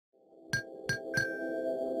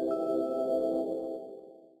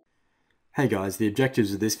Hey guys, the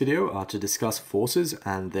objectives of this video are to discuss forces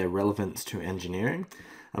and their relevance to engineering,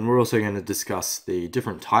 and we're also going to discuss the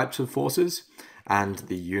different types of forces and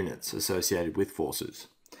the units associated with forces.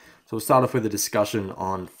 So we'll start off with a discussion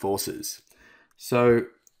on forces. So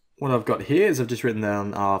what I've got here is I've just written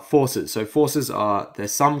down forces. So forces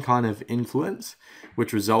there's some kind of influence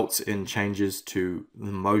which results in changes to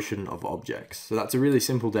the motion of objects. So that's a really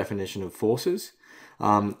simple definition of forces.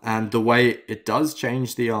 And the way it does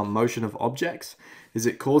change the motion of objects is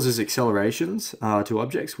it causes accelerations to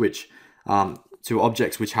objects which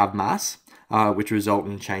have mass, which result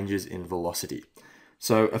in changes in velocity.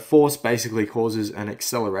 So a force basically causes an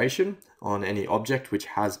acceleration on any object which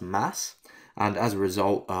has mass, and as a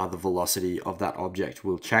result, the velocity of that object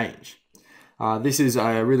will change. This is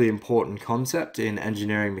a really important concept in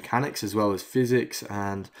engineering mechanics as well as physics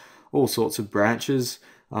and all sorts of branches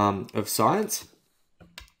of science.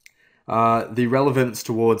 The relevance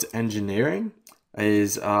towards engineering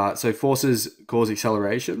is so forces cause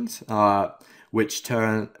accelerations, which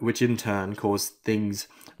in turn cause things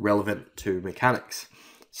relevant to mechanics.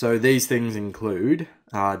 So these things include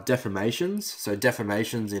deformations. So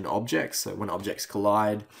deformations in objects. So when objects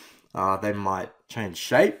collide, they might change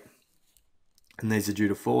shape, and these are due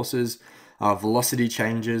to forces. Velocity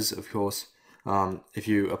changes, of course. If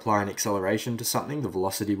you apply an acceleration to something, the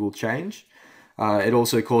velocity will change. It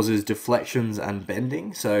also causes deflections and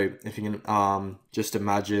bending. So if you can just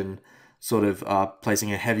imagine sort of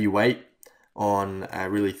placing a heavy weight on a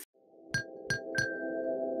really